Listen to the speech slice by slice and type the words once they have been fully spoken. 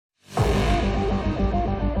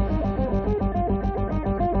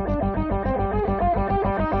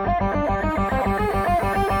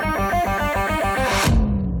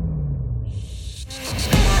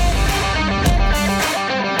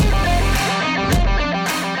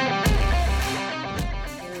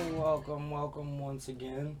welcome once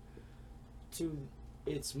again to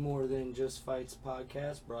It's More Than Just Fights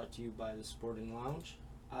podcast, brought to you by the Sporting Lounge.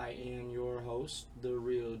 I am your host, the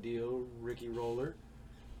real deal, Ricky Roller.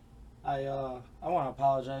 I want to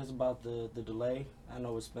apologize about the delay. I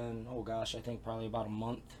know it's been, I think probably about a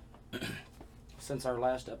month since our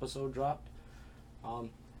last episode dropped.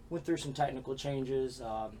 Went through some technical changes,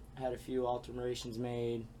 had a few alterations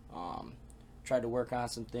made, tried to work on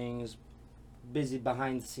some things, busy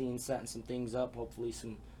behind the scenes setting some things up, hopefully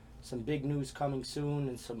some big news coming soon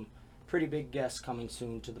and some pretty big guests coming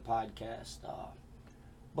soon to the podcast.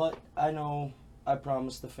 But I know I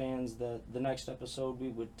promised the fans that the next episode we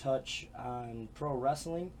would touch on pro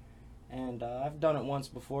wrestling, and I've done it once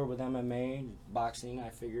before with MMA, boxing. I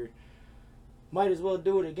figured might as well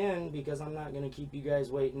do it again because I'm not going to keep you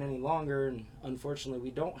guys waiting any longer, and unfortunately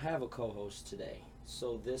we don't have a co-host today.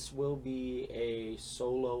 So this will be a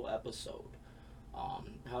solo episode.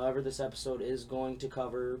 However, this episode is going to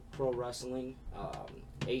cover pro wrestling,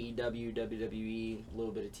 AEW, WWE, a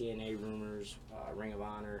little bit of TNA rumors, Ring of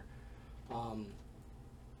Honor.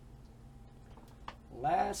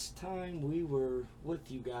 Last time we were with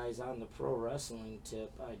you guys on the pro wrestling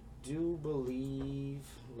tip, I do believe,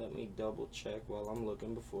 let me double check while I'm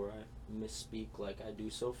looking before I misspeak like I do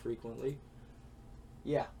so frequently.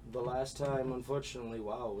 Yeah, the last time, unfortunately, it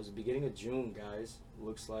was the beginning of June, guys.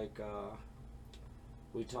 Looks like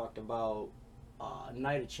we talked about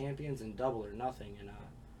Night of Champions and Double or Nothing, and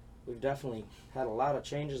we've definitely had a lot of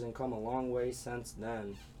changes and come a long way since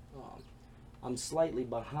then. I'm slightly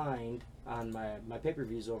behind on my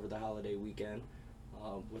pay-per-views over the holiday weekend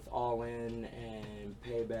with All In and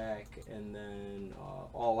Payback, and then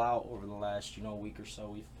All Out over the last week or so.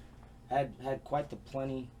 We've had quite the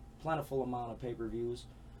plentiful amount of pay-per-views.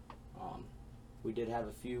 We did have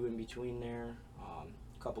a few in between there.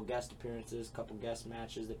 A couple guest appearances, couple guest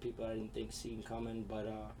matches that people I didn't think seen coming. But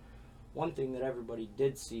one thing that everybody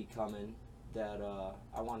did see coming that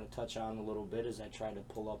I want to touch on a little bit as I try to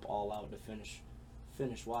pull up All Out to finish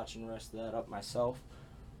watching the rest of that up myself,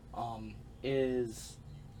 is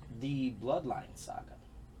the Bloodline saga.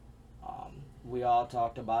 We all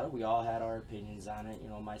talked about it. We all had our opinions on it,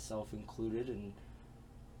 myself included, and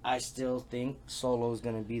I still think Solo's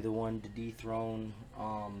going to be the one to dethrone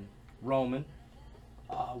Roman.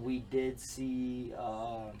 We did see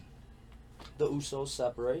the Usos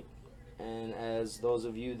separate, and as those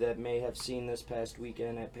of you that may have seen this past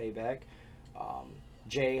weekend at Payback,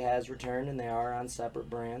 Jay has returned, and they are on separate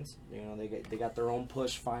brands. They got their own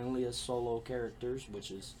push finally as solo characters,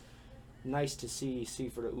 which is nice to see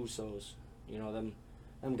for the Usos.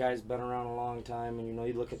 Them guys been around a long time, and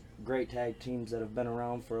you look at great tag teams that have been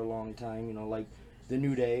around for a long time, like the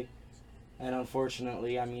New Day, and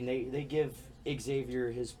unfortunately, they give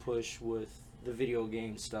Xavier his push with the video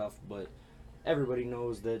game stuff, but everybody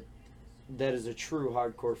knows that is a true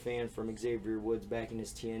hardcore fan from Xavier Woods back in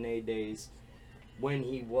his TNA days when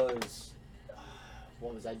he was,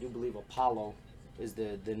 I do believe Apollo is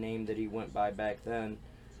the name that he went by back then,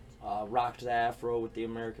 rocked the afro with the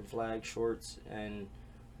American flag shorts and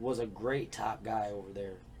was a great top guy over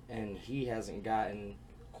there, and he hasn't gotten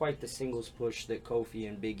quite the singles push that Kofi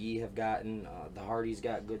and Big E have gotten. The Hardys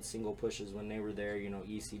got good single pushes when they were there,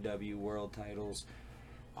 ECW world titles.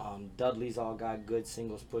 Dudley's all got good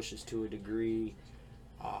singles pushes to a degree.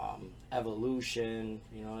 Evolution,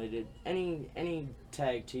 they did any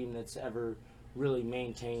tag team that's ever really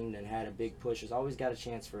maintained and had a big push has always got a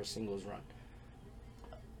chance for a singles run,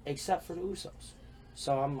 except for the Usos.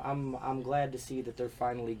 So I'm glad to see that they're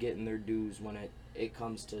finally getting their dues when it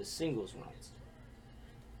comes to singles runs.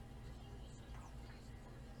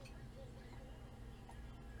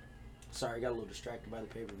 Sorry, I got a little distracted by the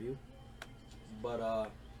pay-per-view. But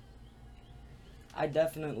I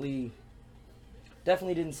definitely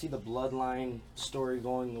didn't see the Bloodline story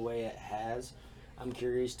going the way it has. I'm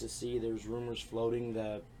curious to see, there's rumors floating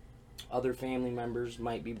that other family members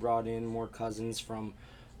might be brought in, more cousins from,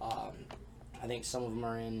 I think some of them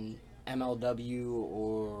are in MLW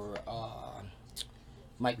or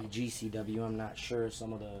might be GCW, I'm not sure,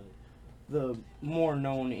 some of the more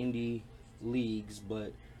known indie leagues,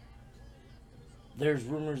 but there's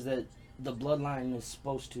rumors that the Bloodline is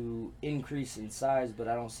supposed to increase in size, but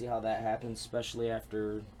I don't see how that happens, especially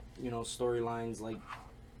after, storylines like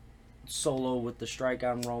Solo with the strike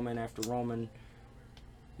on Roman after Roman,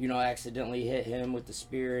 accidentally hit him with the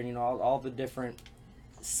spear, and, all the different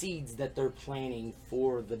seeds that they're planting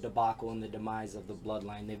for the debacle and the demise of the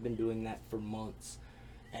Bloodline. They've been doing that for months,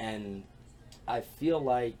 and I feel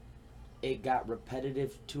like it got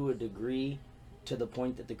repetitive to a degree, to the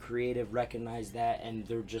point that the creative recognized that, and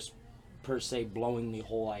they're just per se blowing the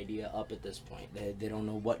whole idea up at this point. They don't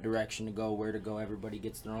know what direction to go, where to go. Everybody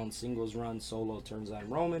gets their own singles run. Solo turns on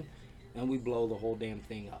Roman, and we blow the whole damn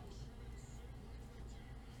thing up.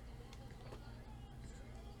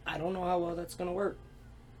 I don't know how well that's going to work.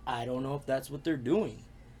 I don't know if that's what they're doing.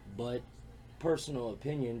 But personal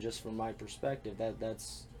opinion, just from my perspective,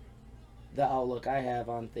 that's the outlook I have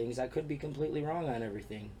on things. I could be completely wrong on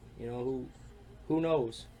everything. You know, who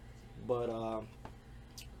knows? But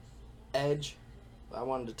Edge, I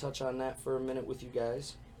wanted to touch on that for a minute with you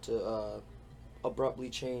guys to abruptly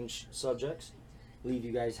change subjects, leave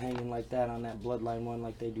you guys hanging like that on that Bloodline one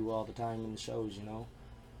like they do all the time in the shows, you know.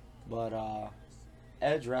 But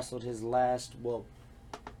Edge wrestled his last, well,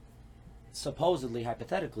 supposedly,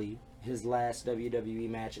 hypothetically, his last WWE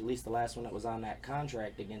match, at least the last one that was on that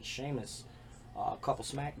contract against Sheamus a couple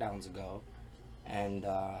SmackDowns ago, and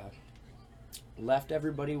left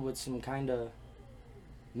everybody with some kind of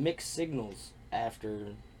mixed signals after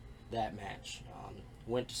that match.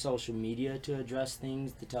 Went to social media to address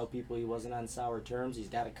things, to tell people he wasn't on sour terms. He's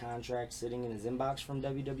got a contract sitting in his inbox from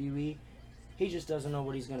WWE. He just doesn't know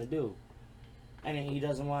what he's going to do. And he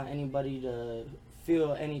doesn't want anybody to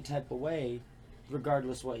feel any type of way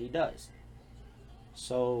regardless what he does.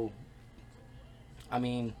 So, I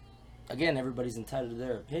mean, again, everybody's entitled to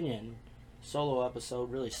their opinion. Solo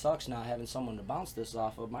episode really sucks not having someone to bounce this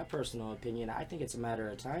off of. My personal opinion, I think it's a matter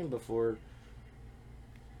of time before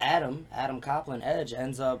Adam Copeland, Edge,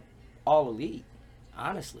 ends up all elite.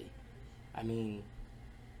 Honestly. I mean,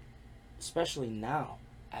 especially now,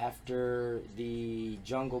 after the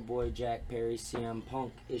Jungle Boy Jack Perry CM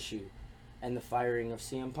Punk issue and the firing of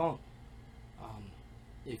CM Punk.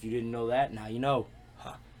 If you didn't know that, now you know.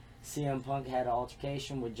 CM Punk had an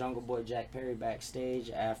altercation with Jungle Boy Jack Perry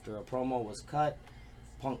backstage after a promo was cut.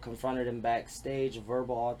 Punk confronted him backstage. A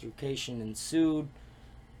verbal altercation ensued.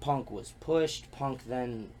 Punk was pushed. Punk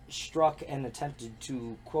then struck and attempted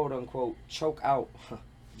to, quote-unquote, choke out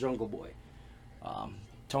Jungle Boy.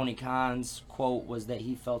 Tony Khan's quote was that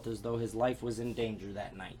he felt as though his life was in danger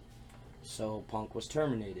that night. So Punk was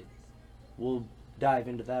terminated. We'll dive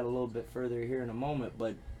into that a little bit further here in a moment,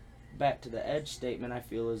 but back to the Edge statement, I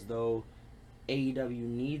feel as though AEW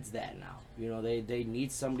needs that now. You know, they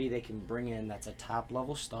need somebody they can bring in that's a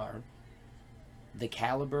top-level star, the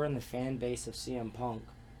caliber and the fan base of CM Punk,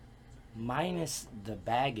 minus the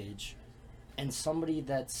baggage, and somebody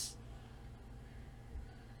that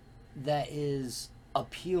is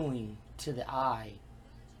appealing to the eye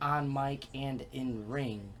on mic and in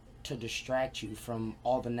ring to distract you from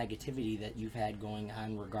all the negativity that you've had going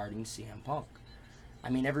on regarding CM Punk.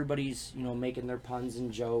 I mean, everybody's, you know, making their puns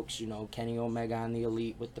and jokes, you know, Kenny Omega on the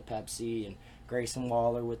Elite with the Pepsi and Grayson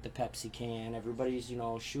Waller with the Pepsi can. Everybody's, you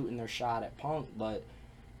know, shooting their shot at Punk, but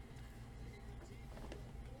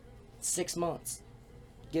 6 months.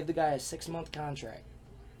 Give the guy a 6-month contract.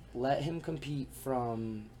 Let him compete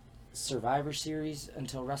from Survivor Series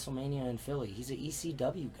until WrestleMania in Philly. He's an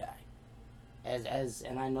ECW guy.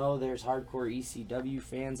 And I know there's hardcore ECW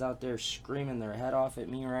fans out there screaming their head off at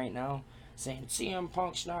me right now, saying CM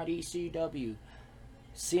Punk's not ECW.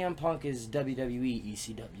 CM Punk is WWE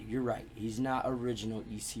ECW. You're right. He's not original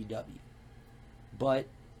ECW. But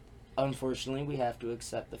unfortunately, we have to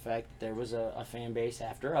accept the fact that there was a fan base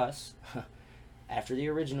after us, after the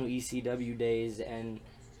original ECW days, and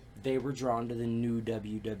they were drawn to the new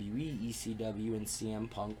WWE ECW, and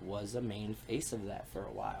CM Punk was a main face of that for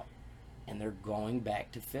a while. And they're going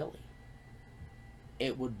back to Philly.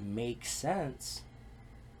 It would make sense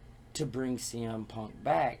to bring CM Punk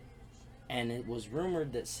back. And it was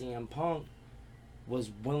rumored that CM Punk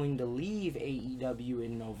was willing to leave AEW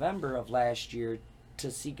in November of last year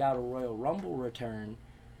to seek out a Royal Rumble return,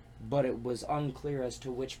 but it was unclear as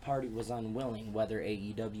to which party was unwilling, whether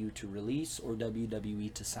AEW to release or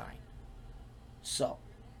WWE to sign. So,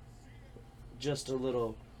 just a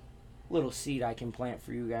little seed I can plant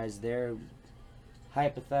for you guys there.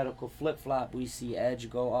 Hypothetical flip-flop, we see Edge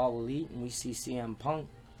go all elite, and we see CM Punk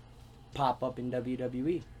pop up in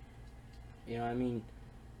WWE. You know, I mean,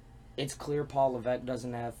 it's clear Paul Levesque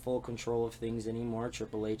doesn't have full control of things anymore.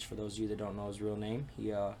 Triple H, for those of you that don't know his real name,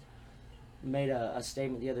 he made a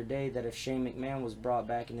statement the other day that if Shane McMahon was brought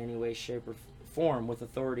back in any way, shape, or form with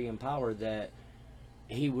authority and power, that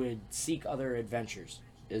he would seek other adventures,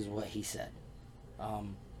 is what he said.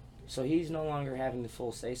 So he's no longer having the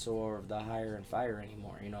full say-so of the hire and fire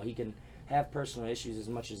anymore. You know, he can have personal issues as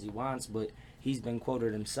much as he wants, but he's been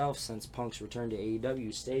quoted himself since Punk's return to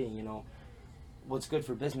AEW stating, you know, what's good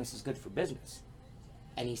for business is good for business.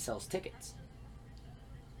 And he sells tickets.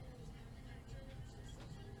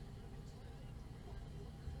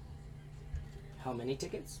 How many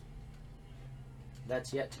tickets?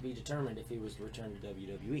 That's yet to be determined if he was to return to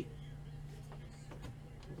WWE.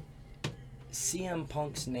 CM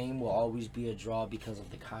Punk's name will always be a draw because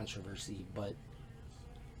of the controversy, but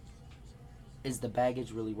is the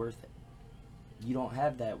baggage really worth it? You don't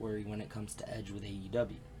have that worry when it comes to Edge with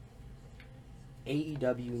AEW.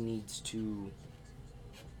 AEW needs to,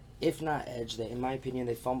 if not Edge, that in my opinion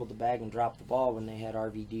they fumbled the bag and dropped the ball when they had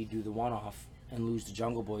RVD do the one-off and lose to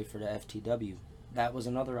Jungle Boy for the FTW. That was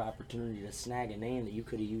another opportunity to snag a name that you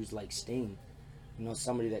could have used like Sting. You know,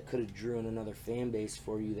 somebody that could have drew in another fan base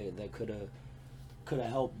for you, that could have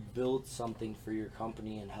helped build something for your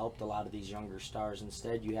company and helped a lot of these younger stars.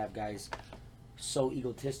 Instead, you have guys so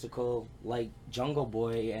egotistical like Jungle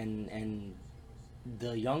Boy and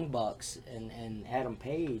the Young Bucks and Adam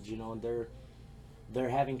Page. You know, they're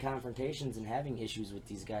having confrontations and having issues with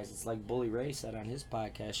these guys. It's like Bully Ray said on his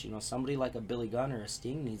podcast, you know, somebody like a Billy Gunn or a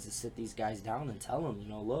Sting needs to sit these guys down and tell them, you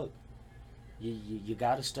know, look, you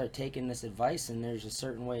got to start taking this advice, and there's a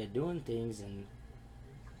certain way of doing things, and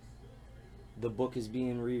the book is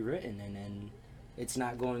being rewritten, and it's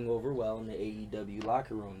not going over well in the AEW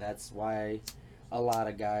locker room. That's why a lot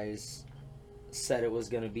of guys said it was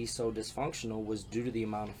going to be so dysfunctional, was due to the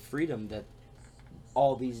amount of freedom that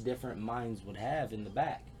all these different minds would have in the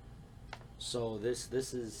back. So this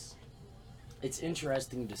is, it's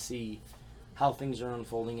interesting to see how things are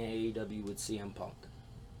unfolding at AEW with CM Punk.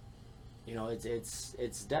 You know,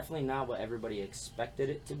 it's definitely not what everybody expected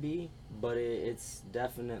it to be, but it's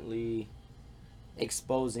definitely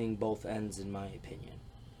exposing both ends, in my opinion.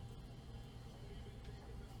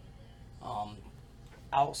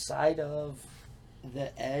 Outside of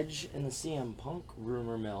the Edge and the CM Punk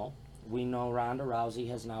rumor mill, we know Ronda Rousey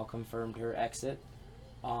has now confirmed her exit.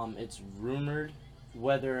 It's rumored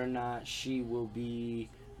whether or not she will be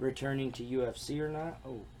returning to UFC or not.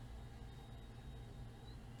 Oh,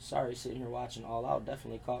 sorry, sitting here watching All Out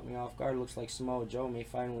definitely caught me off guard. Looks like Samoa Joe may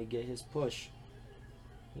finally get his push.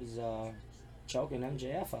 He's choking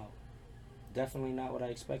MJF out. Definitely not what I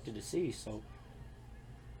expected to see. So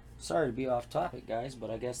sorry to be off topic, guys, but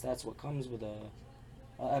I guess that's what comes with a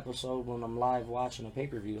episode when I'm live watching a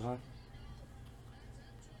pay-per-view, huh?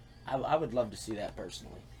 I would love to see that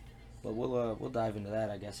personally, but we'll dive into that,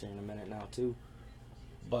 I guess, here in a minute now too.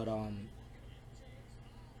 But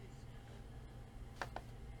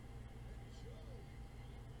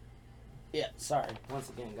yeah, sorry, once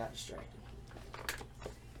again got distracted.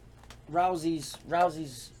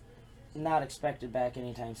 Rousey's not expected back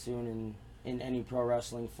anytime soon in any pro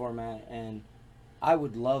wrestling format, and I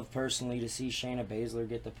would love personally to see Shayna Baszler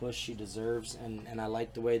get the push she deserves, and I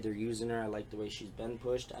like the way they're using her. I like the way she's been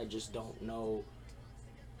pushed. I just don't know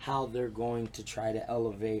how they're going to try to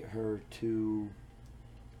elevate her to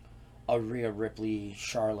a Rhea Ripley,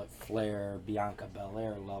 Charlotte Flair, Bianca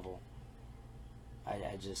Belair level. I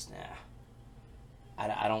just,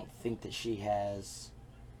 I don't think that she has.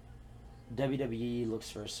 WWE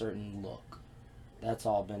looks for a certain look. That's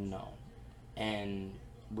all been known. And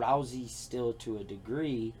Rousey still, to a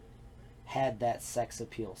degree, had that sex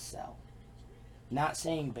appeal sell. Not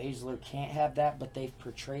saying Baszler can't have that, but they've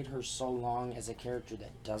portrayed her so long as a character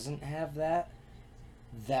that doesn't have that,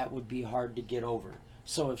 that would be hard to get over.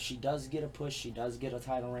 So if she does get a push, she does get a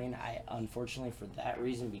title reign, I unfortunately for that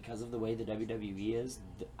reason, because of the way the WWE is,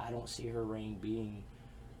 I don't see her reign being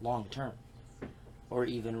long term or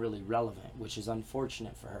even really relevant, which is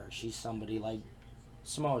unfortunate for her. She's somebody like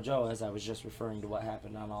Samoa Joe, as I was just referring to what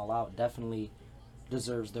happened on All Out, definitely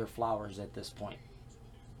deserves their flowers at this point.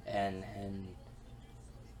 And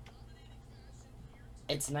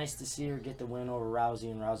it's nice to see her get the win over Rousey,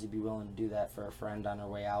 and Rousey be willing to do that for a friend on her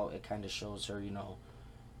way out. It kind of shows her, you know,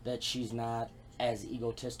 that she's not as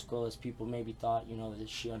egotistical as people maybe thought, you know, that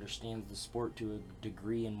she understands the sport to a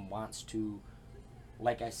degree and wants to,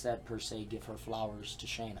 like I said, per se, give her flowers to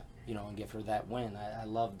Shayna, you know, and give her that win. I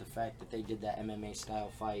love the fact that they did that MMA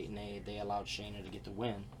style fight and they allowed Shayna to get the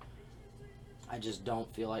win. I just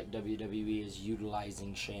don't feel like WWE is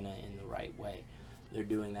utilizing Shayna in the right way. They're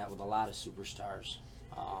doing that with a lot of superstars.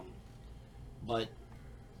 But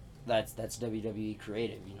that's WWE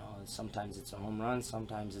creative, you know. Sometimes it's a home run,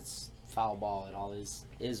 sometimes it's foul ball. It all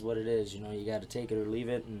is what it is, you know. You got to take it or leave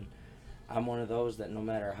it, and I'm one of those that no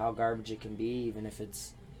matter how garbage it can be, even if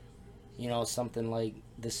it's, you know, something like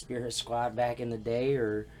the Spirit Squad back in the day,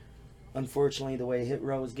 or unfortunately the way Hit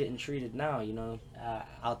Row is getting treated now, you know,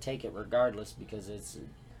 I'll take it regardless, because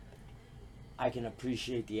I can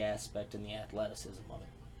appreciate the aspect and the athleticism of it.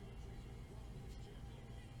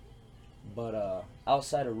 But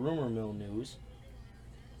outside of rumor mill news,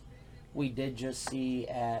 we did just see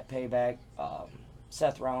at Payback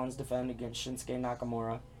Seth Rollins defend against Shinsuke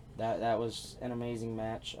Nakamura. That was an amazing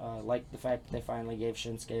match. Like the fact that they finally gave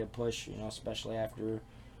Shinsuke a push, especially after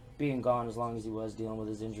being gone as long as he was dealing with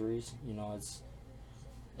his injuries.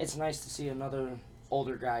 It's nice to see another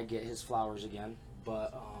older guy get his flowers again.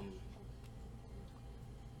 But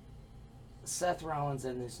Seth Rollins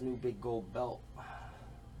and this new big gold belt,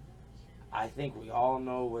 I think we all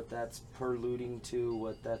know what that's preluding to,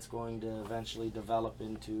 what that's going to eventually develop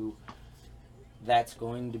into. That's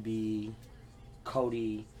going to be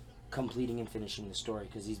Cody completing and finishing the story,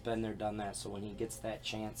 because he's been there, done that. So when he gets that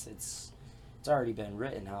chance, it's already been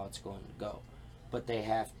written how it's going to go. But they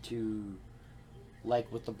have to, like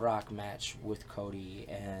with the Brock match with Cody,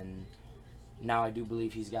 and now I do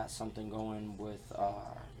believe he's got something going with,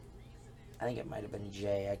 I think it might have been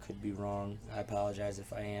Jay. I could be wrong. I apologize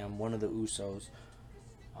if I am. One of the Usos.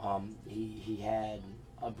 He had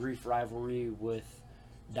a brief rivalry with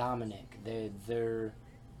Dominic. They're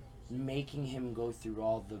making him go through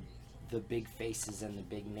all the big faces and the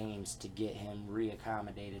big names to get him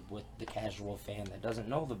reaccommodated with the casual fan that doesn't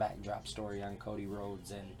know the backdrop story on Cody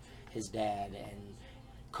Rhodes and his dad, and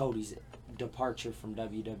Cody's departure from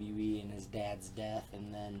WWE and his dad's death,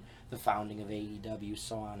 and then the founding of AEW,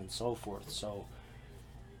 so on and so forth. So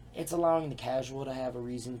it's allowing the casual to have a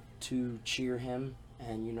reason to cheer him,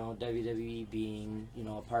 and WWE being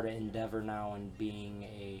a part of Endeavor now, and being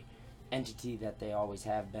a entity that they always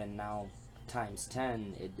have been now times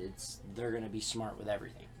 10, they're going to be smart with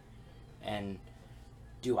everything. And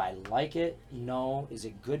do I like it? No. Is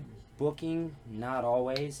it good booking? Not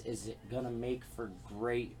always. Is it going to make for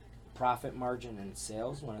great profit margin and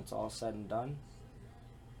sales when it's all said and done?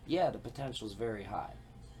 Yeah, the potential is very high.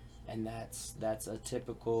 And that's a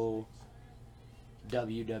typical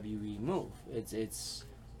WWE move. It's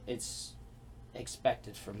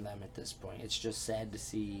expected from them at this point. It's just sad to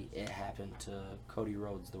see it happen to Cody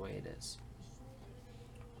Rhodes the way it is.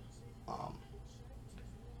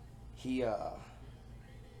 He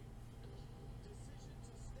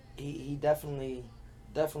definitely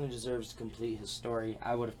deserves to complete his story.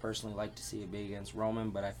 I would have personally liked to see it be against Roman,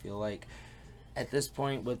 but I feel like at this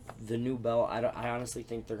point with the new belt, I honestly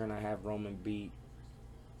think they're gonna have Roman beat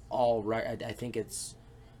all right. I think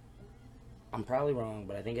I'm probably wrong,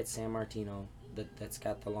 but I think it's San Martino that's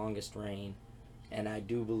got the longest reign, and I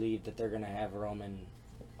do believe that they're gonna have Roman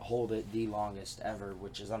hold it the longest ever,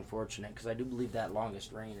 which is unfortunate because I do believe that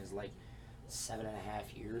longest reign is like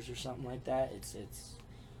 7.5 years or something like that. It's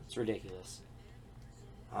ridiculous.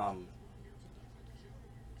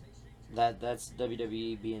 That's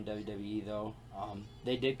WWE being WWE though.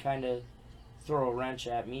 They did kind of throw a wrench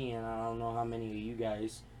at me, and I don't know how many of you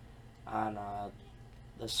guys on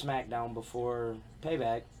the SmackDown before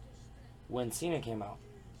Payback when Cena came out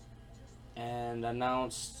and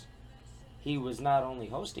announced he was not only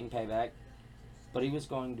hosting Payback, but he was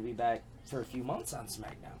going to be back for a few months on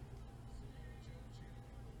SmackDown.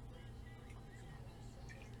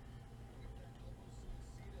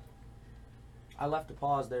 I left a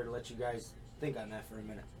pause there to let you guys think on that for a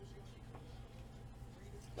minute.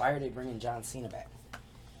 Why are they bringing John Cena back?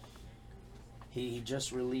 He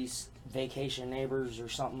just released Vacation Neighbors or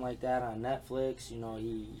something like that on Netflix.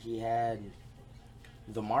 He had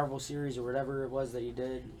the Marvel series or whatever it was that he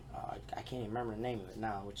did. I can't even remember the name of it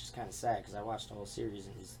now, which is kind of sad because I watched the whole series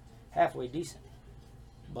and he's halfway decent.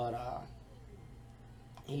 But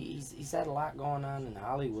he's had a lot going on in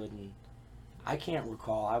Hollywood, and I can't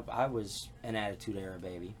recall. I was an Attitude Era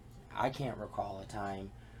baby. I can't recall a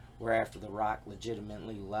time where after The Rock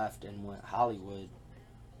legitimately left and went Hollywood,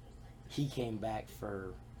 he came back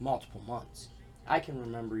for multiple months. I can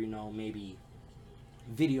remember, maybe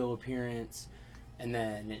video appearance and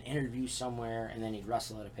then an interview somewhere, and then he'd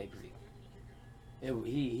wrestle at a pay-per-view.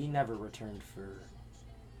 He never returned for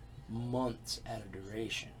months at a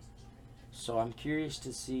duration. So I'm curious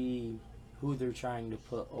to see who they're trying to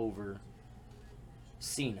put over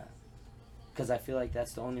Cena, because I feel like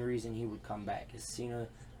that's the only reason he would come back. Is Cena,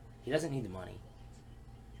 he doesn't need the money.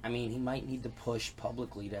 I mean, he might need the push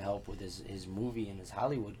publicly to help with his movie and his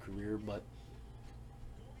Hollywood career, but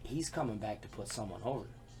he's coming back to put someone over.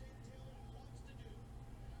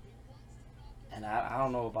 And I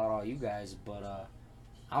don't know about all you guys, but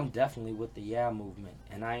I'm definitely with the Yeah movement.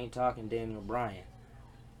 And I ain't talking Daniel Bryan.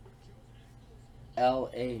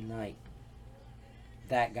 L.A. Knight.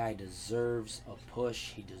 That guy deserves a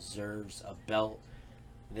push. He deserves a belt.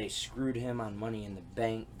 They screwed him on Money in the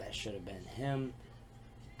Bank. That should have been him.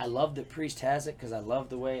 I love that Priest has it because I love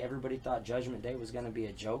the way everybody thought Judgment Day was going to be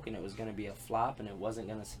a joke and it was going to be a flop and it wasn't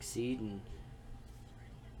going to succeed. And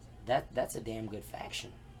that's a damn good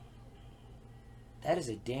faction. That is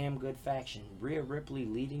a damn good faction. Rhea Ripley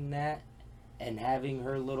leading that and having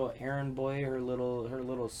her little errand boy, her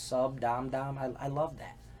little sub Dom Dom. I love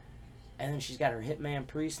that. And then she's got her hitman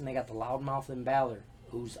Priest, and they got the loudmouth in Balor,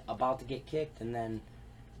 who's about to get kicked, and then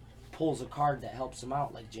pulls a card that helps him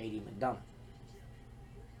out, like JD McDonough.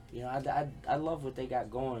 You know, I love what they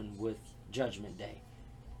got going with Judgment Day.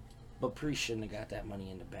 But Priest shouldn't have got that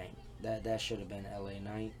Money in the Bank. That should have been LA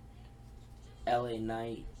Knight. LA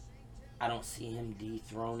Knight, I don't see him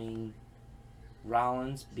dethroning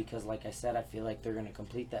Rollins because, like I said, I feel like they're going to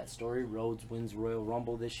complete that story. Rhodes wins Royal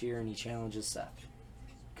Rumble this year, and he challenges Seth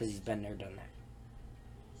because he's been there, done that.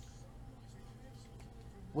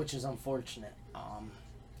 Which is unfortunate.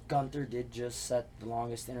 Gunther did just set the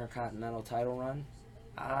longest Intercontinental title run.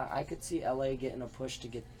 I could see LA getting a push to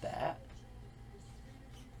get that.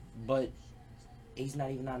 But he's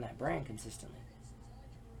not even on that brand consistently.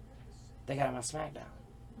 They got him on SmackDown.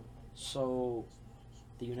 So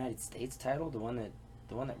the United States title, the one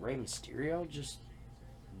that Rey Mysterio just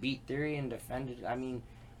beat Theory and defended. I mean,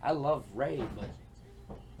 I love Rey, but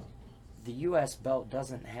the US belt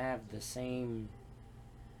doesn't have the same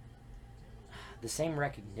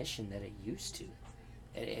recognition that it used to.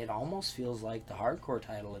 It almost feels like the hardcore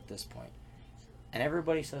title at this point. And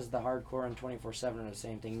everybody says the hardcore and 24/7 are the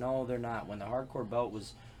same thing. No, they're not. When the hardcore belt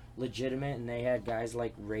was legitimate and they had guys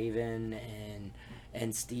like Raven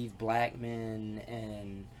and Steve Blackman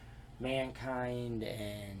and Mankind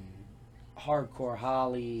and Hardcore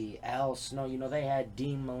Holly, Al Snow, you know, they had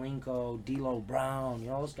Dean Malenko, D'Lo Brown, you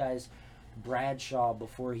know, those guys, Bradshaw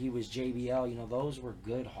before he was JBL, you know, those were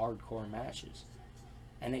good hardcore matches.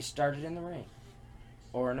 And they started in the ring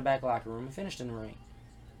or in the back locker room and finished in the ring.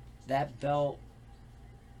 That belt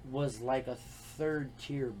was like a third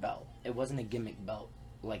tier belt. It wasn't a gimmick belt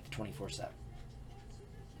like the 24/7.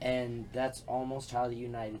 And that's almost how the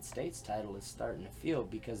United States title is starting to feel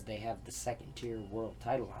because they have the second tier world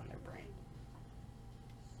title on their brand.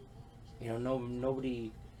 You know,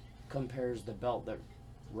 nobody compares the belt that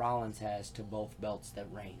Rollins has to both belts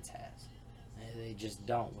that Reigns has. They just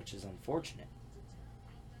don't, which is unfortunate.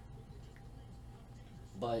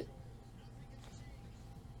 But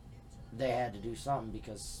they had to do something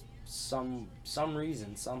because some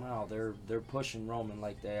reason somehow they're pushing Roman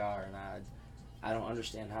like they are, and I don't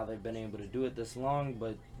understand how they've been able to do it this long,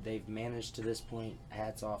 but they've managed to this point.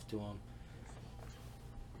 Hats off to them.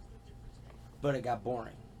 But it got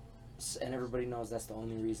boring, and everybody knows that's the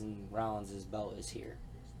only reason Rollins' belt is here,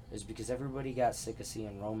 is because everybody got sick of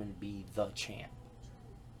seeing Roman be the champ.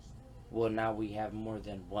 Well, now we have more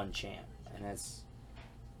than one champ, and that's.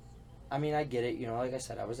 I mean, I get it. You know, like I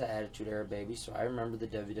said, I was an Attitude Era baby, so I remember the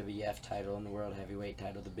WWF title and the World Heavyweight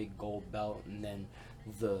title, the big gold belt, and then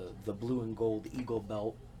the blue and gold Eagle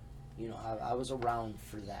belt. You know, I was around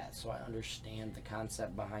for that, so I understand the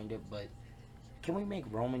concept behind it, but can we make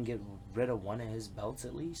Roman get rid of one of his belts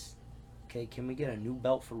at least? Okay, can we get a new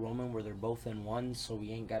belt for Roman where they're both in one so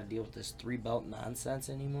we ain't got to deal with this 3-belt nonsense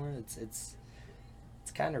anymore? It's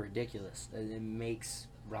kind of ridiculous. It makes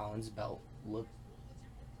Rollins' belt look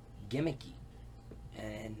gimmicky,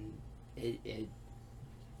 and it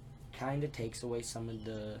kind of takes away some of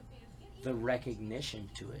the recognition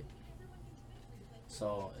to it.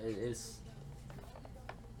 So it is.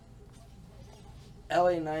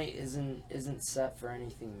 LA Knight isn't set for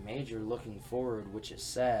anything major looking forward, which is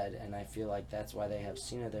sad, and I feel like that's why they have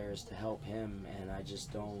Cena there, is to help him, and I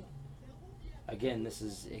just don't. Again,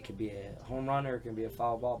 it could be a home run or it can be a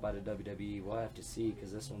foul ball by the WWE. We'll have to see,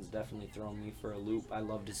 because this one's definitely throwing me for a loop. I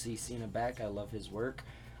love to see Cena back. I love his work.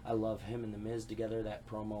 I love him and The Miz together. That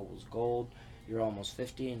promo was gold. You're almost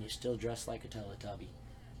 50 and you're still dressed like a Teletubby.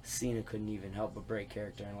 Cena couldn't even help but break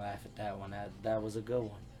character and laugh at that one. That was a good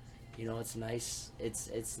one. You know, it's nice.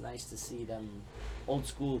 It's nice to see them old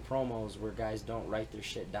school promos where guys don't write their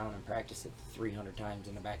shit down and practice it 300 times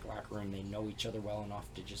in the back locker room. They know each other well enough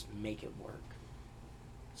to just make it work.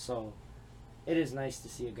 So, it is nice to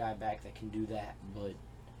see a guy back that can do that, but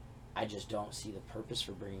I just don't see the purpose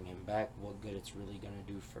for bringing him back, what good it's really going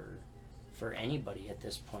to do for anybody at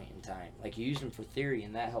this point in time. Like, you used him for Theory,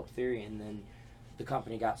 and that helped Theory, and then the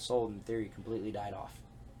company got sold, and Theory completely died off.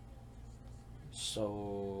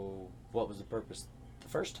 So, what was the purpose the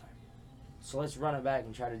first time? So let's run it back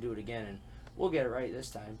and try to do it again, and we'll get it right this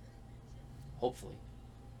time. Hopefully.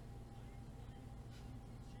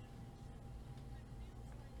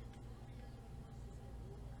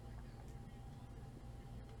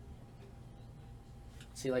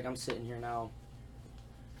 See, like, I'm sitting here now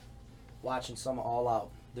watching some All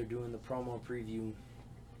Out. They're doing the promo preview.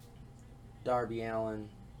 Darby Allin,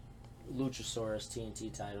 Luchasaurus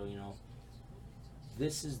TNT title, you know.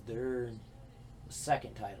 This is their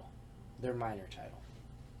second title, their minor title.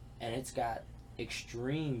 and it's got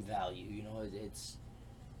extreme value. You know, it's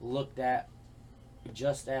looked at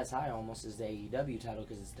just as high almost as the AEW title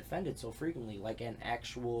because it's defended so frequently, like an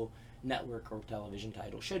actual network or television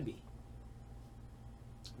title should be.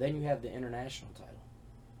 Then you have the international title.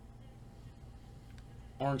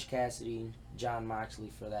 Orange Cassidy, John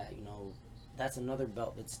Moxley for that, you know, that's another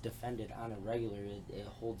belt that's defended on a regular. It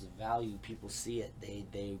holds value. People see it.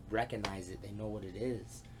 They recognize it. They know what it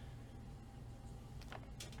is.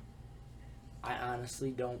 I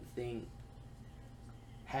honestly don't think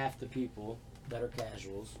half the people that are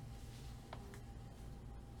casuals,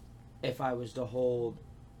 if I was to hold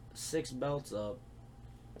 6 belts up,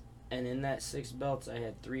 and in that 6 belts I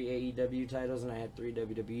had 3 AEW titles and I had 3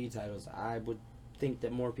 WWE titles, I would think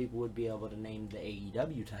that more people would be able to name the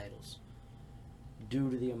AEW titles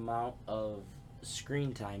due to the amount of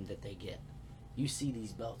screen time that they get. You see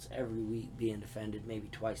these belts every week being defended, maybe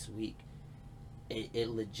twice a week. It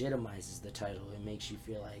legitimizes the title. It makes you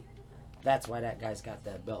feel like that's why that guy's got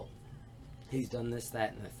that belt. He's done this,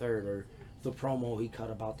 that, and the third, or the promo he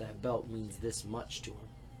cut about that belt means this much to him.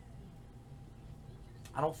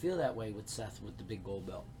 I don't feel that way with Seth with the big gold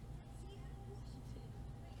belt.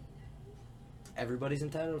 Everybody's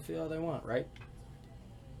entitled to feel how they want, right?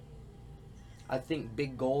 I think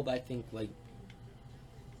big gold, I think like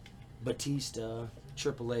Batista,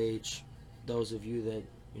 Triple H, those of you that,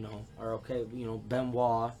 you know, are okay, you know,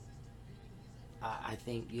 Benoit. I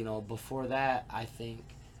think, you know, before that, I think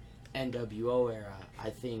NWO era. I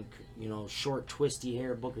think, you know, short, twisty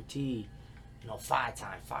hair Booker T. You know,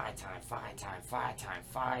 five-time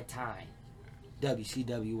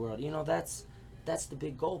WCW World. You know, that's the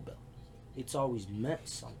big gold belt. It's always meant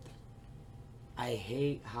something. I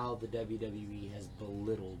hate how the WWE has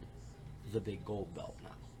belittled the big gold belt now.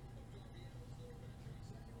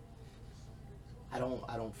 I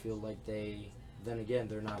don't feel like they. Then again,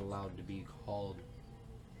 they're not allowed to be called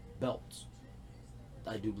belts.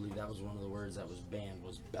 I do believe that was one of the words that was banned,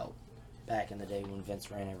 was belt. Back in the day when Vince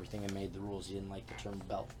ran everything and made the rules, he didn't like the term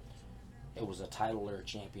belt. It was a title or a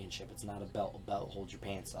championship. It's not a belt. A belt holds your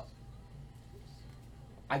pants up.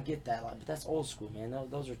 I get that, but that's old school, man.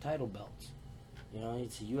 Those are title belts. You know,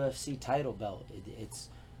 it's a UFC title belt. It's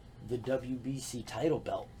the WBC title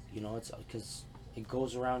belt. You know, it's because it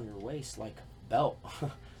goes around your waist like a belt.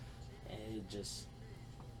 And it just...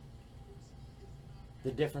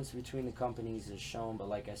 The difference between the companies is shown, but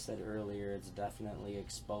like I said earlier, it's definitely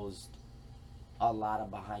exposed a lot of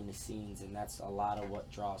behind the scenes, and that's a lot of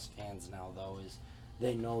what draws fans now, though, is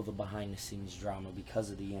they know the behind the scenes drama because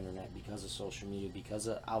of the internet, because of social media, because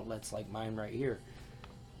of outlets like mine right here.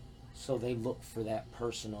 So they look for that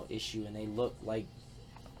personal issue, and they look like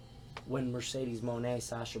when Mercedes Moné,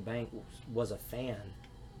 Sasha Banks, was a fan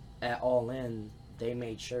at All In, they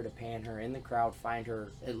made sure to pan her in the crowd, find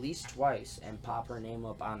her at least twice, and pop her name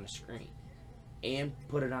up on the screen. And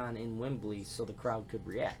put it on in Wembley so the crowd could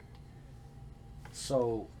react.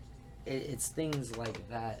 So it's things like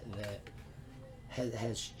that that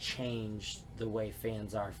has changed the way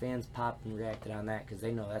fans are. Fans popped and reacted on that because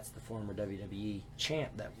they know that's the former WWE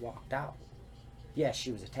champ that walked out. Yeah,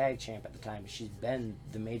 she was a tag champ at the time, but she's been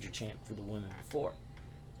the major champ for the women before.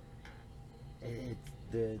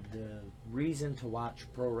 The reason to watch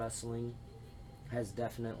pro wrestling has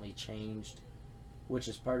definitely changed, which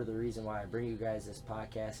is part of the reason why I bring you guys this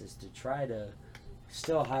podcast, is to try to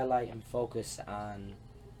still highlight and focus on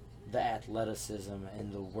the athleticism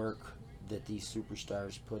and the work that these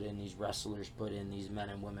superstars put in, these wrestlers put in, these men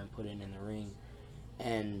and women put in the ring.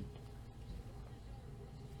 And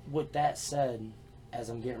with that said, as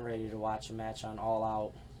I'm getting ready to watch a match on All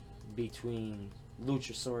Out between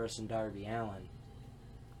Luchasaurus and Darby Allin,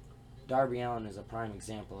 Darby Allin is a prime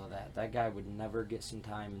example of that. That guy would never get some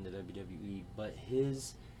time in the WWE, but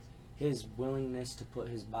his willingness to put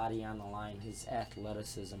his body on the line, his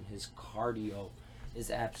athleticism, his cardio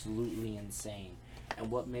is absolutely insane.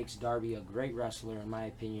 And what makes Darby a great wrestler, in my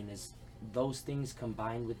opinion, is those things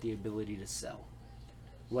combined with the ability to sell.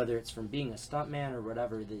 Whether it's from being a stuntman or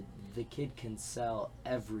whatever, the kid can sell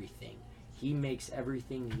everything. He makes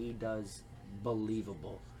everything he does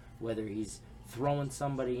believable. Whether he's throwing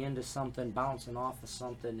somebody into something, bouncing off of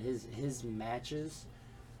something, his matches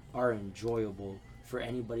are enjoyable for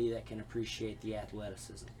anybody that can appreciate the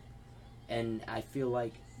athleticism. And I feel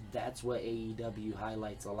like that's what AEW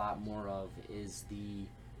highlights a lot more of, is the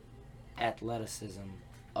athleticism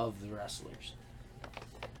of the wrestlers.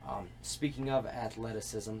 Speaking of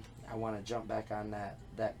athleticism, I want to jump back on that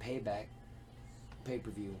Payback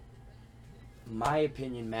pay-per-view. My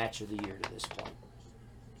opinion, match of the year to this point: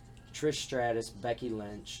 Trish Stratus, Becky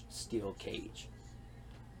Lynch, Steel Cage.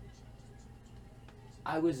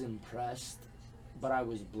 I was impressed, but I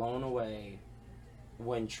was blown away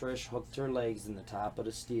when Trish hooked her legs in the top of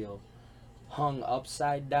the steel, hung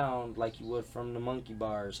upside down like you would from the monkey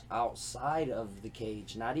bars outside of the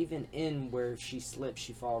cage, not even in where if she slips,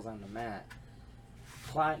 she falls on the mat.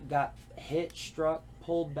 Client got hit, struck,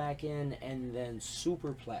 pulled back in, and then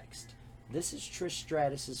superplexed. This is Trish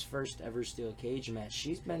Stratus's first ever steel cage match.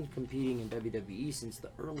 She's been competing in WWE since the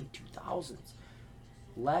early 2000s.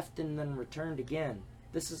 Left and then returned again.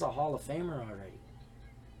 This is a Hall of Famer already.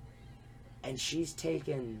 And she's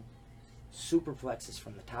taken superplexes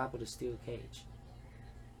from the top of the steel cage.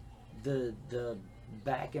 The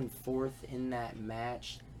back and forth in that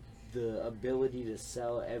match, the ability to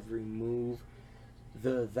sell every move,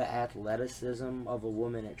 the athleticism of a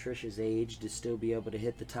woman at Trish's age to still be able to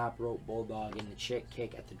hit the top rope bulldog and the chick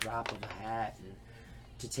kick at the drop of a hat, and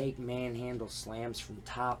to take manhandle slams from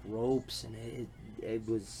top ropes, and it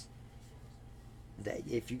was that.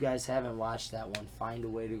 If you guys haven't watched that one, find a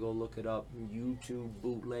way to go look it up. YouTube,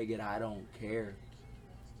 bootleg it, I don't care.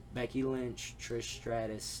 Becky Lynch, Trish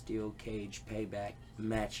Stratus, steel cage payback,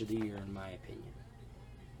 match of the year in my opinion.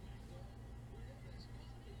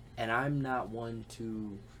 And I'm not one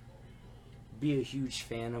to be a huge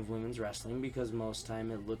fan of women's wrestling because most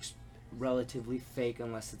time it looks relatively fake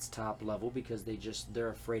unless it's top level, because they're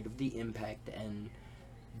afraid of the impact and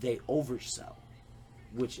they oversell,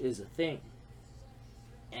 which is a thing.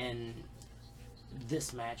 And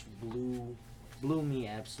this match blew me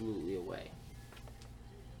absolutely away.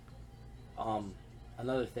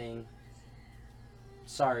 Another thing,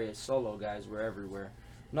 sorry, as Solo guys, we're everywhere.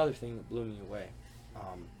 Another thing that blew me away.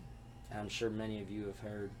 I'm sure many of you have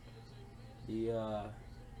heard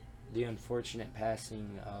the unfortunate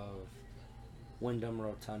passing of Wyndham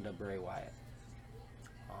Rotunda Bray Wyatt.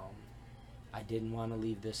 I didn't want to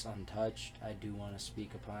leave this untouched. I do want to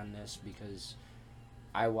speak upon this because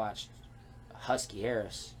I watched Husky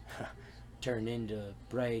Harris turn into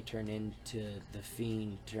Bray, turn into The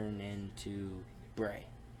Fiend, turn into Bray.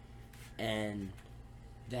 And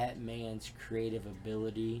that man's creative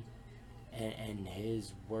ability and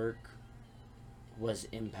his work was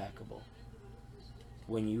impeccable.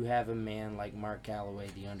 When you have a man like Mark Calloway,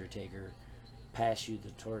 The Undertaker, pass you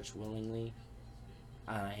the torch willingly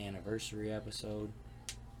on an anniversary episode,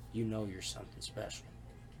 you know you're something special.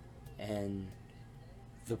 And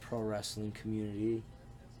the pro wrestling community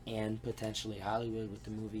and potentially Hollywood, with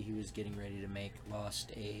the movie he was getting ready to make,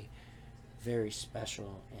 lost a very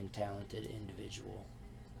special and talented individual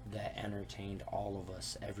that entertained all of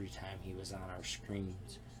us every time he was on our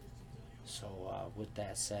screens. So with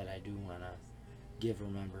that said, I do want to give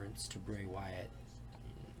remembrance to Bray Wyatt,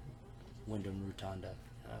 Wyndham Rotunda.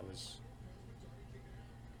 That was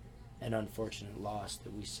an unfortunate loss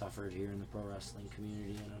that we suffered here in the pro wrestling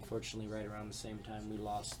community, and unfortunately right around the same time we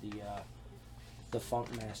lost the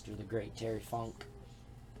Funk Master, the great Terry Funk,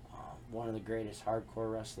 one of the greatest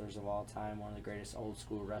hardcore wrestlers of all time, one of the greatest old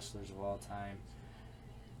school wrestlers of all time.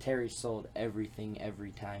 Terry sold everything every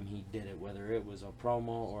time he did it, whether it was a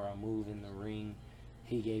promo or a move in the ring.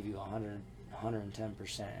 He gave you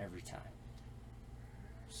 110% every time.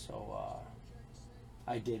 So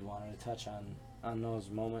I did want to touch on those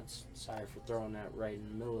moments. Sorry for throwing that right in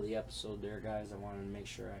the middle of the episode there, guys. I wanted to make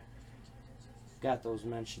sure I got those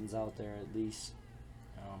mentions out there at least.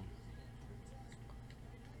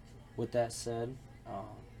 With that said,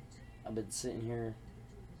 I've been sitting here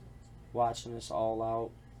watching this all out,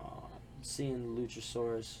 seeing the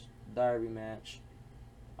Luchasaurus Darby match,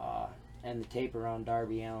 and the tape around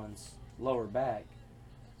Darby Allin's lower back,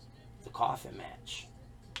 the coffin match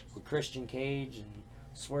with Christian Cage and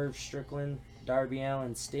Swerve Strickland, Darby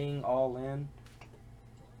Allin, Sting all in.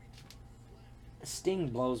 Sting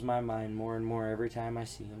blows my mind more and more every time I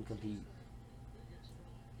see him compete.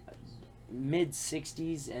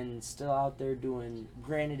 Mid-60s and still out there doing,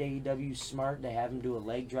 granted AEW smart, they have him do a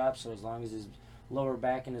leg drop, so as long as his lower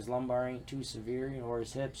back and his lumbar ain't too severe, or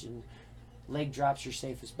his hips, and leg drop's your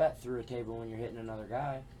safest bet through a table when you're hitting another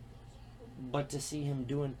guy. But to see him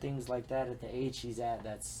doing things like that at the age he's at,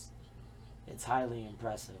 it's highly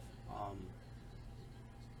impressive.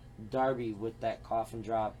 Darby with that coffin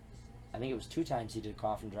drop, I think it was 2 times he did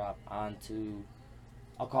coffin drop onto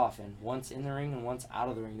a coffin, once in the ring and once out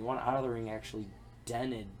of the ring. The one out of the ring actually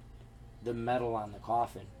dented the metal on the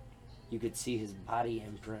coffin. You could see his body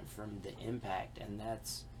imprint from the impact, and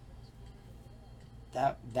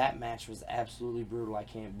that match was absolutely brutal. I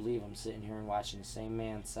can't believe I'm sitting here and watching the same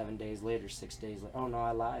man 7 days later, 6 days later. Oh no,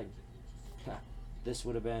 I lied. This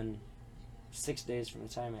would have been 6 days from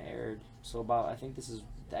the time it aired. So I think this is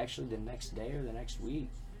actually the next day or the next week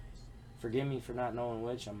Forgive me for not knowing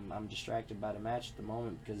which. I'm distracted by the match at the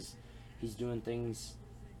moment because he's doing things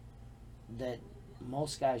that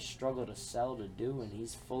most guys struggle to sell to do, and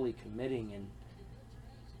he's fully committing. And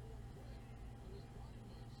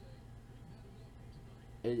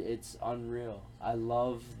it's unreal. I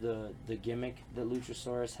love the gimmick that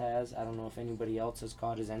Luchasaurus has. I don't know if anybody else has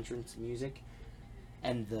caught his entrance music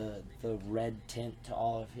and the red tint to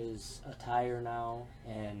all of his attire now,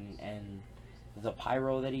 and the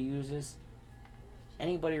pyro that he uses.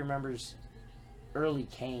 Anybody remembers early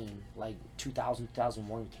Kane, like 2000,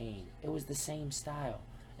 2001 Kane? It was the same style.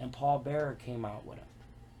 And Paul Bearer came out with him.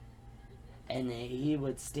 And he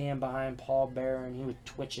would stand behind Paul Bearer and he would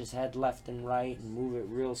twitch his head left and right and move it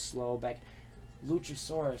real slow back.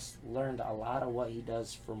 Luchasaurus learned a lot of what he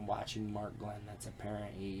does from watching Mark Glenn. That's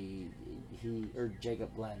apparent. He or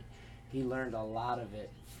Jacob Glenn. He learned a lot of it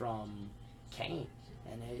from Kane,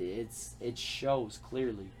 and it shows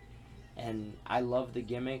clearly. And I love the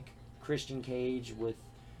gimmick. Christian Cage with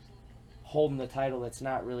holding the title that's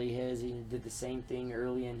not really his. He did the same thing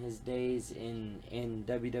early in his days in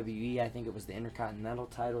WWE. I think it was the Intercontinental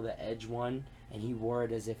title that Edge won, and he wore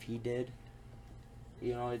it as if he did.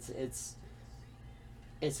 You know, it's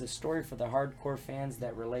a story for the hardcore fans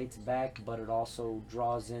that relates back, but it also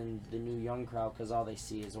draws in the new young crowd because all they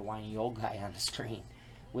see is a whiny old guy on the screen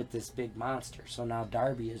with this big monster. So now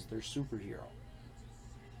Darby is their superhero.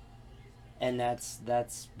 And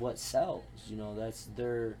that's what sells. You know, that's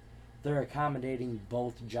they're accommodating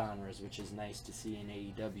both genres, which is nice to see in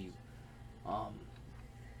AEW.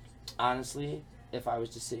 Honestly, if I was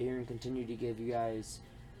to sit here and continue to give you guys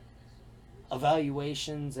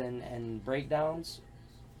evaluations and breakdowns,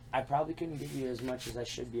 I probably couldn't give you as much as I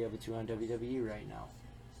should be able to on WWE right now,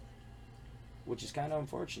 which is kind of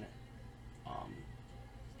unfortunate.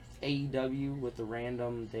 AEW with the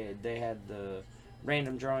random, they had the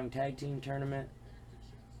random drawing tag team tournament.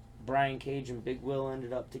 Brian Cage and Big Will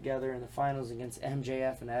ended up together in the finals against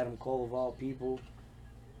MJF and Adam Cole of all people.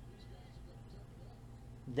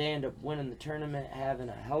 They end up winning the tournament, having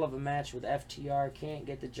a hell of a match with FTR, can't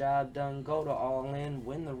get the job done, go to All In,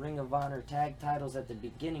 win the Ring of Honor tag titles at the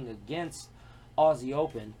beginning against Aussie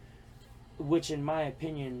Open, which in my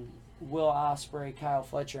opinion, Will Ospreay, Kyle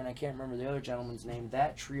Fletcher, and I can't remember the other gentleman's name,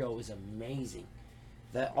 that trio is amazing.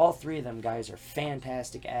 That all three of them guys are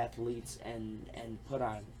fantastic athletes and put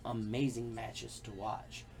on amazing matches to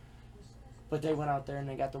watch. But they went out there and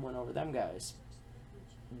they got the win over them guys.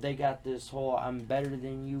 They got this whole "I'm better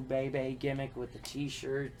than you, baby" gimmick with the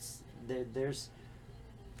t-shirts. There's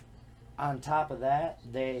on top of that,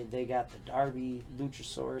 they got the Darby,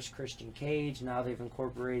 Luchasaurus, Christian Cage. Now they've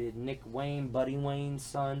incorporated Nick Wayne, Buddy Wayne's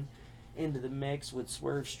son, into the mix with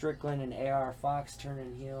Swerve Strickland and AR Fox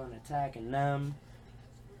turning heel and attacking them.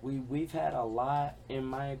 We've had a lot, in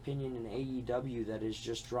my opinion, in AEW that has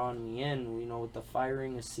just drawn me in. You know, with the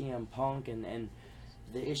firing of CM Punk and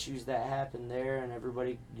the issues that happened there, and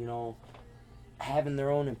everybody, you know, having their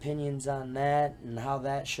own opinions on that and how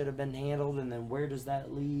that should have been handled, and then where does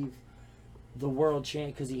that leave the world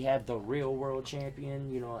champ? Because he had the real world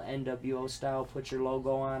champion, you know, NWO style, put your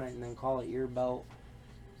logo on it and then call it your belt.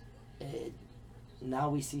 Now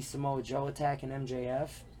we see Samoa Joe attacking MJF,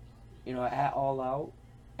 you know, at All Out,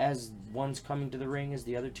 as one's coming to the ring as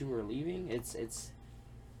the other two are leaving. It's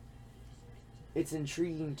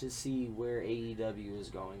intriguing to see where AEW is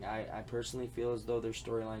going. I personally feel as though their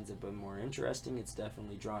storylines have been more interesting. It's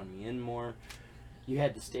definitely drawn me in more. You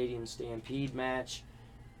had the Stadium Stampede match.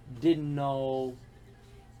 Didn't know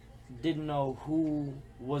who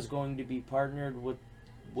was going to be partnered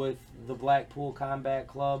with the Blackpool Combat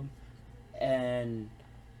Club, and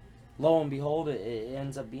lo and behold, it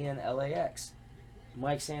ends up being LAX.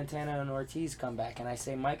 Mike Santana and Ortiz come back, and I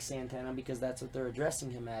say Mike Santana because that's what they're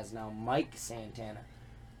addressing him as now, Mike Santana.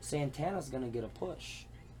 Santana's going to get a push.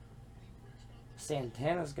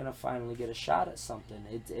 Santana's going to finally get a shot at something.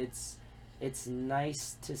 It's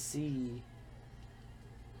nice to see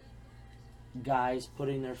guys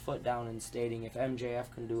putting their foot down and stating, if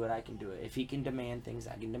MJF can do it, I can do it. If he can demand things,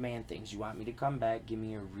 I can demand things. You want me to come back, give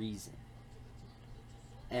me a reason.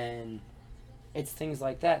 And it's things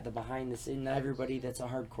like that, the behind the scenes. Everybody that's a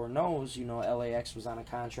hardcore knows, you know, LAX was on a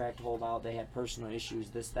contract holdout, they had personal issues,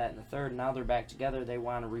 this, that, and the third. Now they're back together, they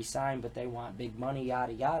want to re-sign, but they want big money,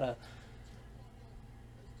 yada, yada.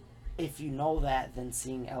 If you know that, then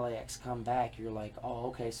seeing LAX come back, you're like, oh,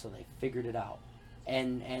 okay, so they figured it out.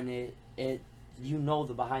 And it you know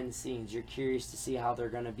the behind the scenes. You're curious to see how they're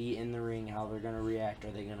going to be in the ring, how they're going to react.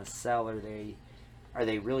 Are they going to sell? Are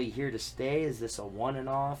they really here to stay? Is this a one and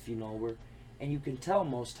off? You know, and you can tell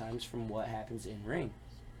most times from what happens in ring.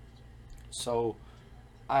 So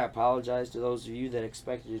I apologize to those of you that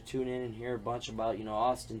expected to tune in and hear a bunch about,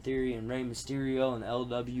 Austin Theory and Rey Mysterio and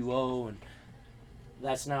LWO, and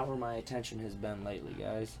that's not where my attention has been lately,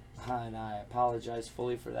 guys. And I apologize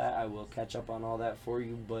fully for that. I will catch up on all that for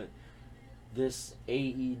you, but this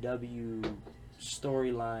AEW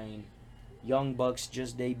storyline, Young Bucks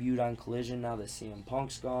just debuted on Collision now that CM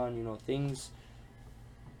Punk's gone,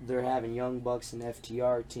 they're having Young Bucks and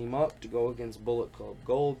FTR team up to go against Bullet Club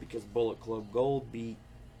Gold because Bullet Club Gold beat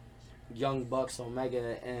Young Bucks,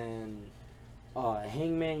 Omega, and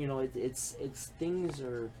Hangman. It's things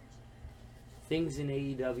in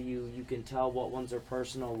AEW. You can tell what ones are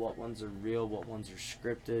personal, what ones are real, what ones are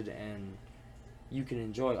scripted, and you can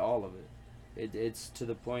enjoy all of it. It's to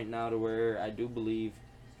the point now to where I do believe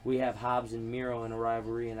we have Hobbs and Miro in a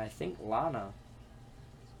rivalry, and I think Lana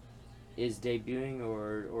is debuting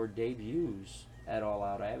or debuts at All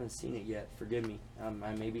Out. I haven't seen it yet. Forgive me.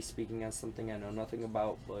 I may be speaking on something I know nothing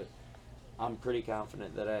about, but I'm pretty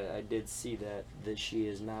confident that I did see that she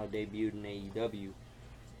is now debuted in AEW.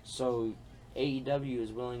 So AEW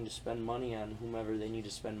is willing to spend money on whomever they need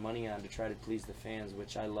to spend money on to try to please the fans,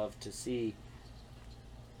 which I love to see.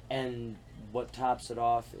 And what tops it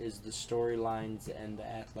off is the storylines and the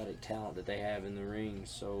athletic talent that they have in the ring.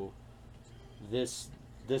 So this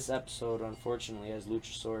episode, unfortunately, has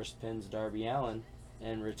Luchasaurus pins Darby Allin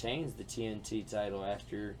and retains the TNT title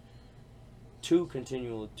after 2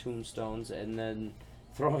 continual tombstones and then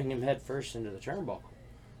throwing him headfirst into the turnbuckle.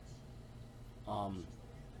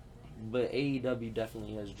 But AEW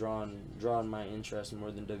definitely has drawn my interest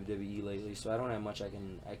more than WWE lately, so I don't have much I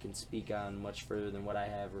can speak on much further than what I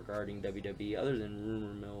have regarding WWE, other than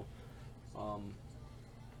rumor mill.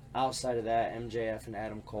 Outside of that, MJF and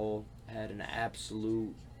Adam Cole had an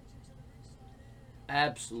absolute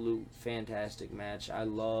fantastic match. I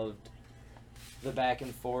loved the back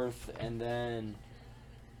and forth, and then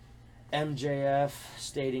MJF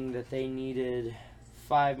stating that they needed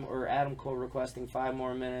Adam Cole requesting 5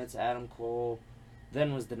 more minutes. Adam Cole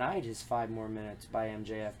then was denied his 5 more minutes by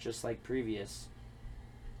MJF, just like previous.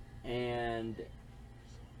 And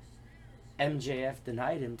MJF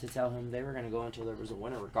denied him to tell him they were going to go until there was a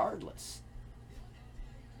winner regardless.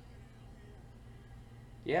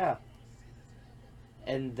 Yeah.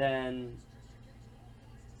 And then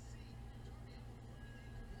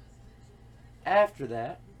after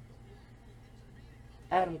that,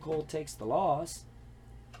 Adam Cole takes the loss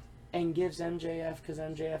and gives MJF, because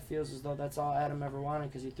MJF feels as though that's all Adam ever wanted,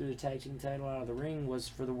 because he threw the tag team title out of the ring, was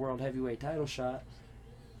for the World Heavyweight title shot.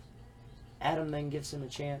 Adam then gives him a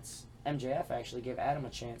chance. MJF actually gave Adam a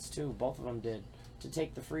chance too, both of them did, to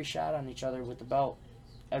take the free shot on each other with the belt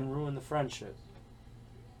and ruin the friendship.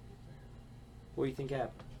 What do you think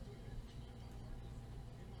happened?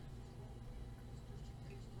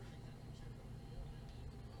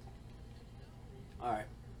 Alright.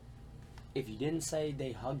 If you didn't say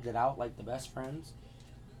they hugged it out like the best friends,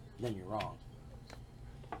 then you're wrong.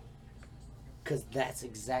 Because that's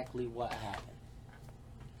exactly what happened.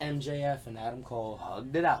 MJF and Adam Cole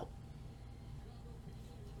hugged it out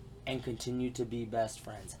and continued to be best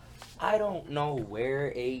friends. I don't know where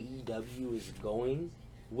AEW is going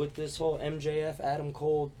with this whole MJF, Adam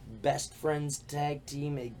Cole, best friends tag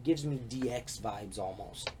team. It gives me DX vibes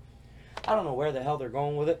almost. I don't know where the hell they're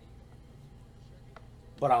going with it,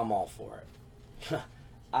 but I'm all for it.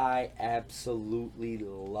 I absolutely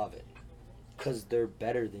love it. Because they're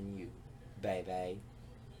better than you, baby.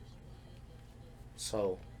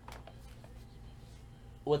 So,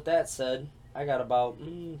 with that said, I got about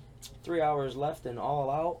 3 hours left in All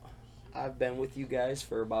Out. I've been with you guys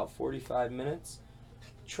for about 45 minutes.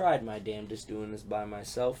 Tried my damnedest doing this by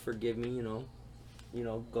myself. Forgive me,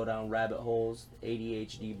 go down rabbit holes.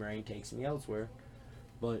 ADHD brain takes me elsewhere.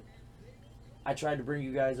 But I tried to bring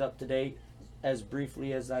you guys up to date as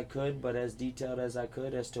briefly as I could, but as detailed as I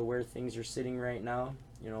could as to where things are sitting right now.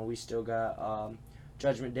 We still got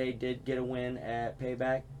Judgment Day did get a win at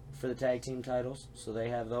Payback for the tag team titles, so they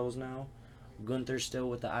have those now. Gunther's still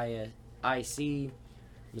with the IC.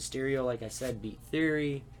 Mysterio, like I said, beat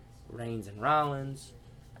Theory. Reigns and Rollins.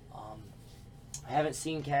 I haven't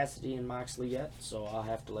seen Cassidy and Moxley yet, so I'll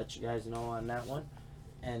have to let you guys know on that one.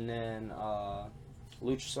 And then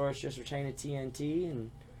Luchasaurus just retained a TNT,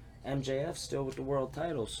 and MJF still with the world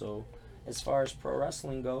title. So as far as pro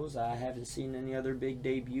wrestling goes, I haven't seen any other big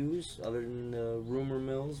debuts other than the rumor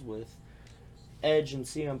mills with Edge and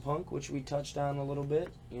CM Punk, which we touched on a little bit.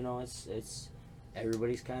 It's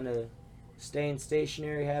everybody's kind of staying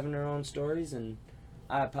stationary, having their own stories, and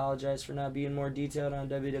I apologize for not being more detailed on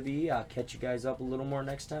WWE. I'll catch you guys up a little more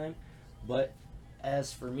next time. But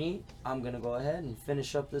as for me, I'm going to go ahead and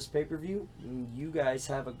finish up this pay-per-view. You guys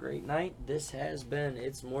have a great night. This has been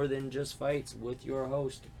It's More Than Just Fights with your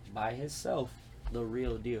host, by himself, the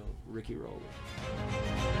real deal, Ricky Roller.